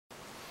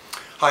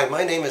Hi,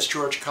 my name is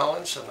George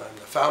Collins, and I'm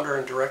the founder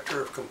and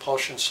director of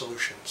Compulsion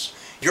Solutions.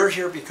 You're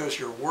here because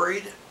you're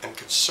worried and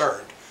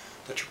concerned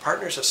that your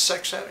partner is a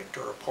sex addict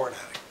or a porn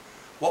addict.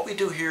 What we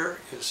do here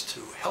is to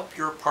help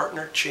your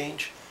partner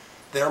change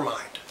their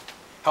mind,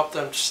 help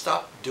them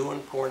stop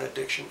doing porn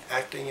addiction,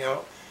 acting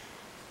out,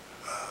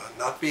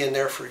 not being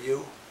there for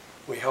you.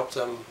 We help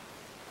them.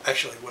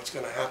 Actually, what's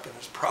going to happen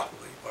is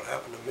probably what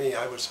happened to me.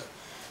 I was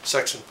a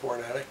sex and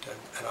porn addict,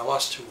 and I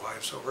lost 2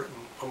 wives over it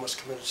and almost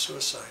committed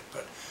suicide.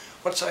 But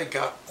once I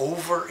got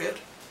over it,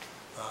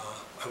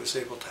 I was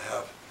able to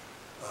have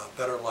a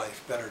better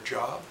life, better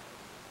job,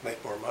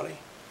 make more money,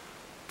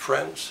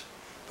 friends,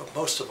 but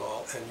most of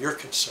all, and your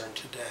concern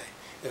today,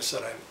 is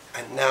that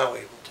I'm now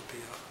able to be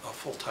a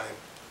full-time,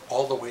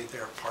 all the way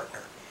there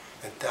partner.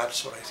 And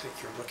that's what I think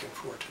you're looking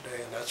for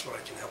today, and that's what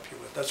I can help you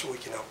with. That's what we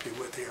can help you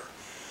with here.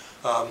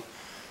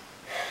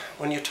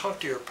 When you talk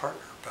to your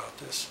partner about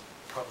this,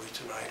 probably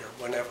tonight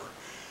or whenever,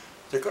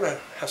 they're going to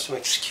have some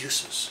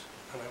excuses,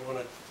 and I want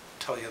to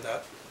tell you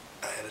that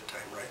ahead of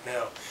time right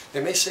now.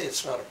 They may say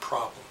it's not a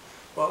problem.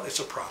 Well, it's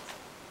a problem.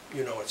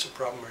 You know it's a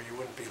problem, or you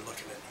wouldn't be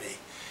looking at me.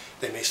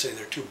 They may say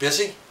they're too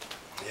busy.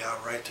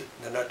 Yeah, right.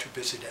 They're not too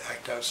busy to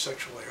act out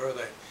sexually, are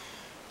they?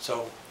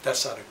 So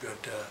that's not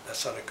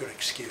a good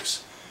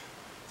excuse.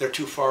 They're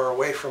too far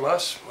away from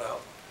us. Well,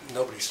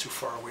 nobody's too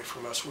far away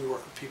from us. We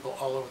work with people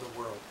all over the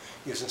world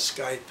using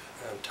Skype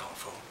and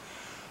telephone.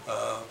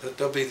 That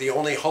they'll be the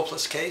only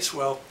hopeless case.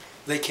 Well,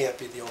 they can't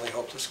be the only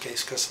hopeless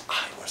case because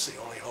I was the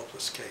only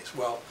hopeless case.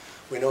 Well,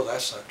 we know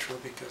that's not true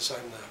because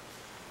I'm the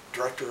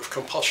director of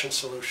Compulsion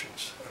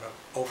Solutions, and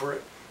I'm over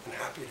it and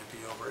happy to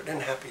be over it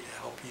and happy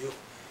to help you.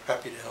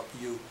 Happy to help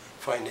you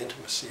find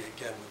intimacy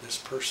again with this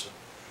person.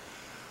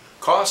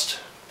 Cost?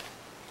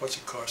 What's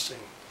it costing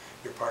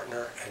your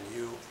partner and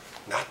you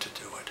not to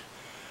do it?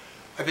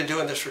 I've been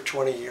doing this for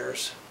 20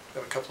 years. I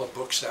have a couple of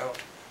books out,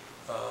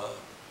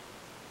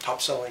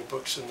 top-selling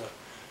books in the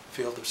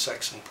field of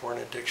sex and porn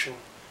addiction.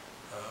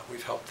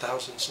 We've helped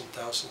thousands and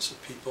thousands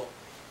of people.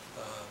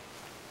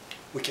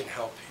 We can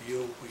help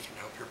you. We can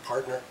help your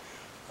partner.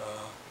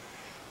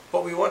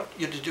 What we want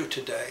you to do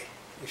today,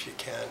 if you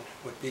can,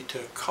 would be to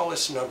call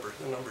this number.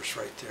 The number's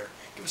right there.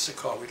 Give us a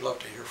call. We'd love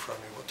to hear from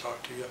you. We'll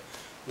talk to you.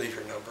 Leave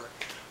your number.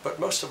 But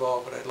most of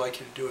all, what I'd like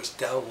you to do is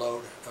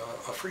download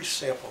a free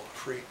sample, a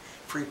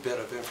free bit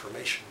of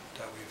information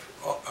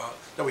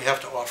that we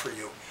have to offer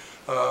you.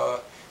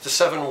 The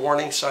 7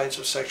 warning signs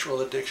of sexual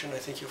addiction. I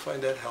think you'll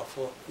find that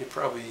helpful. You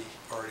probably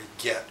already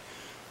get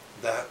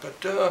that, but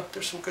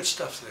there's some good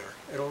stuff there.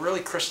 It'll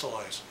really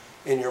crystallize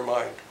in your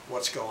mind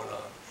what's going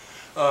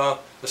on.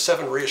 The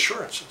 7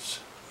 reassurances,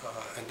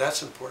 and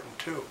that's important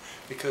too,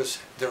 because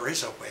there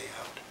is a way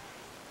out.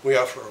 We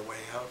offer a way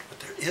out,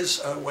 but there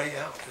is a way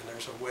out, and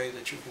there's a way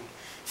that you can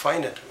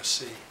find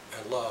intimacy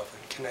and love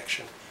and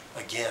connection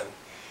again.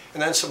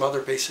 And then some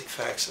other basic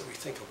facts that we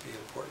think will be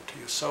important to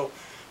you. So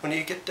when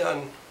you get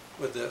done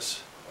with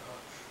this,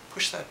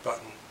 push that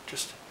button.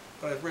 Just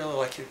what I'd really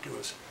like you to do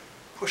is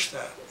push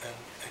that and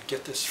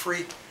get this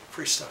free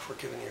stuff we're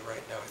giving you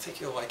right now. I think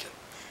you'll like it,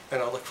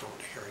 and I'll look forward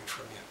to hearing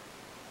from you.